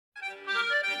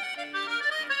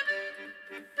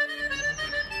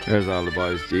There's all the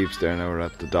boys' jeeps there now. We're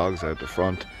at the dogs out the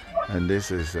front, and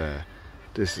this is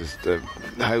the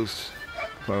house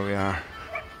where we are.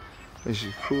 This is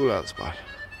a cool little spot.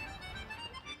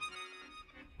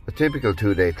 A typical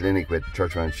 2-day clinic with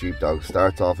Churchmount sheepdogs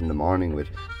starts off in the morning with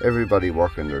everybody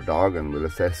working their dog, and we'll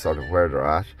assess sort of where they're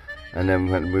at. And then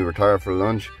when we retire for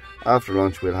lunch, after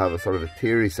lunch we'll have a sort of a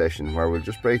theory session where we'll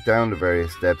just break down the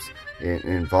various steps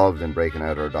involved in breaking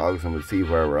out our dogs, and we'll see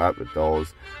where we're at with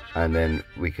those, and then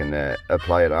we can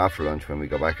apply it after lunch when we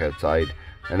go back outside.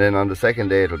 And then on the second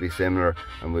day it'll be similar,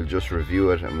 and we'll just review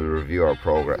it and we'll review our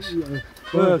progress.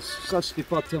 Ça c'était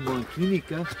pas tellement une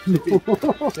clinique, hein.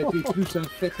 C'était plus un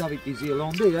fête avec les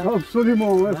Irlandais. Hein.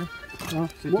 Absolument, ouais. Hein?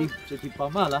 C'était pas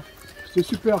mal. Hein. C'est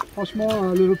super,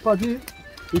 franchement, le paddy,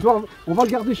 on va le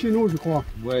garder chez nous, je crois.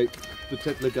 Ouais,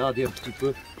 peut-être le garder un petit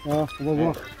peu. Ah, on va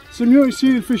voir. C'est mieux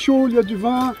ici, il fait chaud, il y a du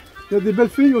vin, il y a des belles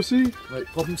filles aussi. Ouais, le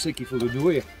problème c'est qu'il faut le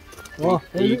nourrir. Ah,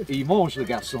 et il mange le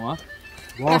garçon. Hein.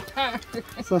 Ah,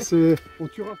 ça c'est... On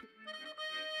tuera.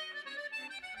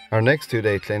 Our next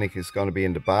 2-day clinic is going to be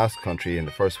in the Basque Country in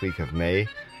the first week of May,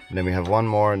 and then we have one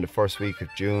more in the first week of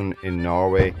June in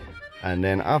Norway, and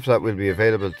then after that we'll be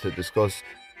available to discuss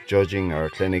judging our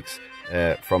clinics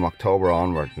from October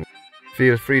onward.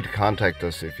 Feel free to contact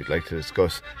us if you'd like to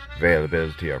discuss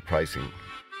availability or pricing.